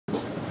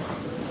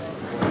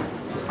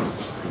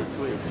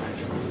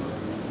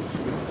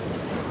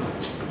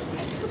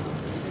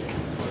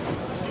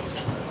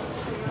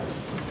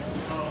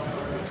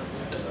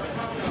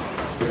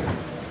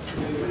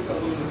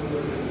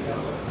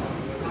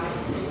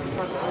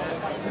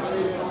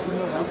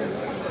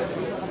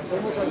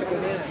Start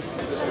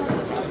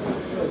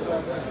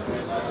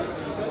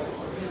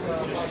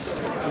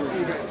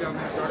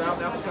out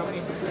now,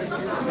 company.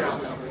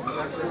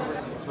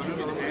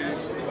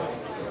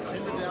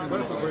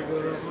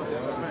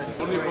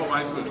 Only for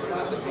Weißbild.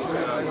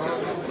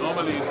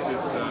 Normally it's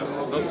not so.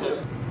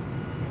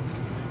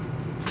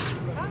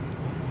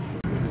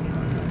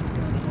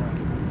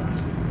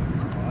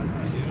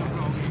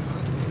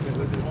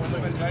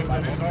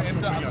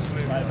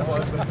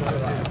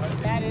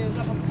 That is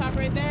up on the top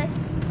right there.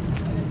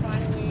 And then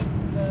finally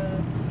the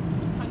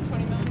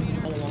 120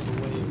 millimeter.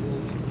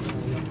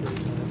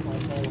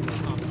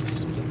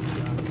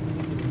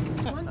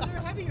 Ones that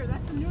are heavier,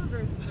 that's the newer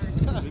version.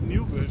 The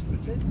new version.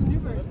 This is the new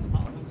version.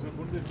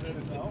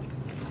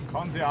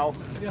 Kann sie auch.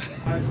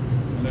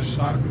 Eine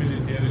stark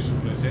militärische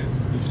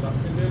Präsenz, die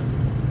stattfindet.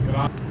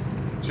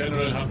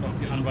 General hat noch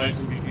die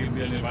Anweisung gegeben,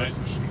 wie eine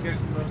Weißfisch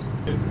gegessen wird.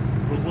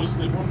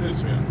 Robuste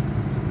Bundeswehr.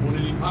 Ohne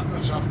die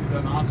Partnerschaft mit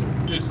der NATO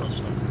ist was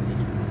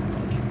stattfindet.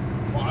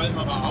 Vor allem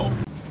aber auch.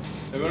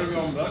 A very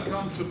warm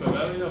welcome to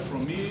Bavaria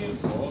from me,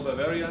 for all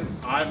Bavarians.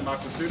 I'm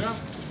Markus Soeder.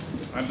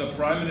 I'm the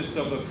Prime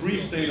Minister of the Free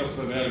State of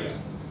Bavaria.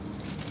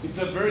 It's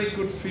a very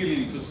good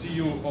feeling to see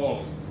you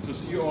all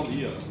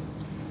here.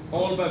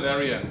 All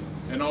Bavarian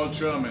and all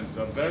Germans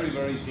are very,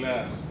 very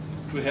glad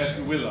to have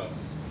you with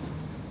us.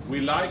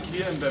 We like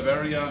here in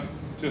Bavaria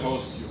to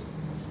host you.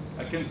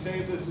 I can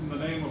say this in the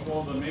name of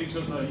all the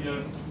majors are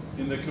here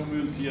in the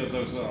communes here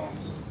those around.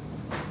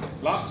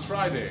 Last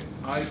Friday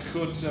I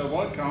could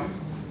welcome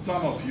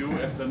some of you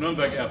at the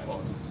Nuremberg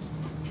airport.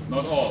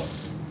 Not all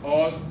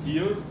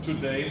here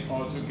today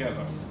all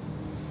together.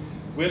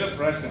 We had a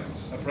present.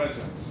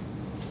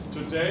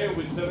 Today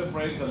we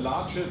celebrate the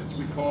largest,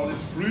 we call it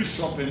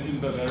Frühschoppen in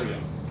Bavaria.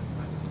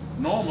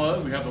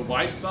 Normal we have a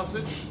white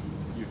sausage,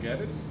 you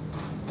get it?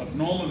 But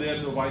normally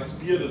there's a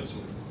Weißbier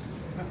dazu.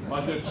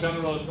 But the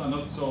generals are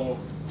not so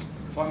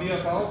funny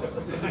about it.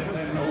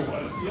 They know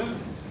Weißbier.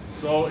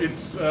 So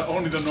it's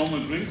only the normal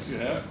drinks you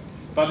have.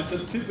 But it's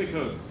a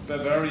typical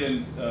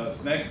Bavarian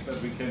snack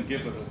that we can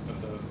give at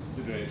the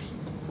situation.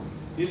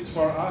 It's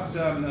for us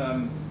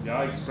an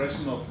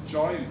expression of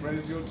joy and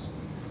gratitude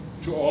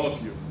to all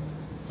of you.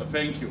 A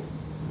thank you,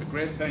 a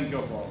great thank you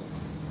of all.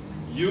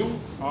 You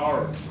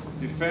are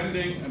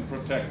defending and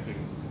protecting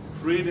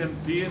freedom,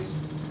 peace,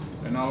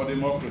 and our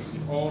democracy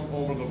all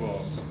over the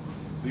world.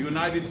 The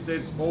United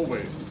States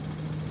always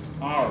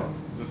are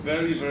the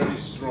very, very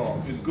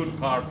strong and good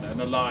partner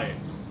and ally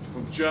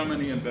from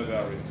Germany and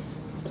Bavaria.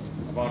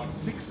 About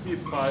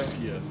 65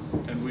 years,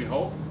 and we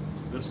hope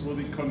this will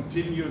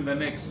continue in the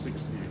next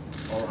 60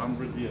 or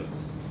 100 years.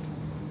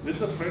 This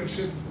is a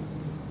friendship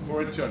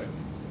for eternity,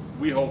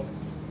 we hope.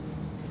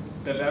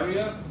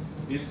 Bavaria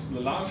is the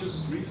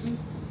largest region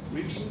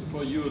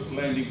for US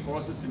landing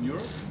forces in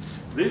Europe.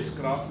 This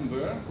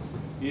Grafenwoehr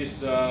is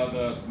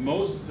the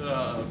most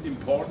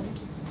important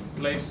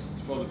place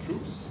for the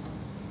troops,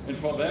 and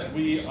for that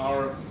we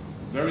are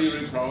very,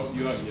 very proud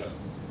you are here.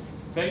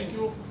 Thank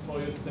you for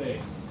your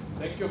stay.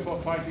 Thank you for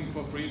fighting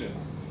for freedom.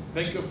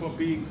 Thank you for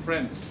being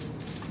friends.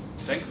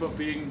 Thank you for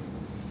being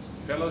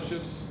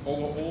fellowships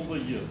over all the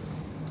years.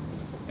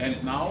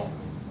 And now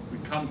we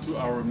come to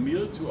our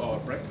meal, to our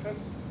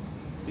breakfast.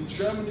 In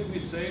Germany we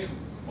say,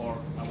 or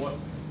I was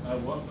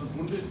in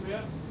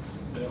Bundeswehr,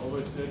 they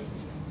always said,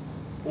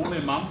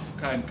 ohne Mampf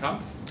kein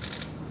Kampf.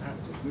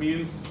 It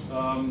means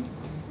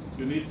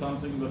you need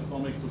something in the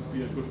stomach to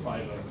be a good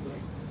fighter.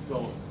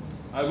 So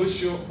I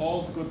wish you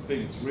all good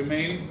things.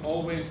 Remain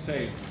always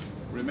safe,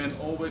 remain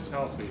always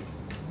healthy,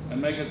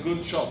 and make a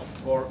good job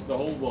for the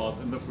whole world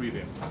and the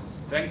freedom.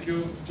 Thank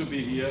you to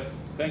be here.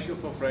 Thank you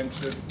for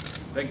friendship.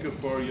 Thank you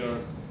for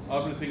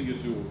everything you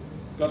do.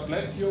 God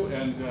bless you,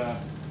 and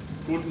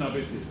guten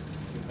Appetit.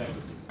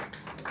 Thanks.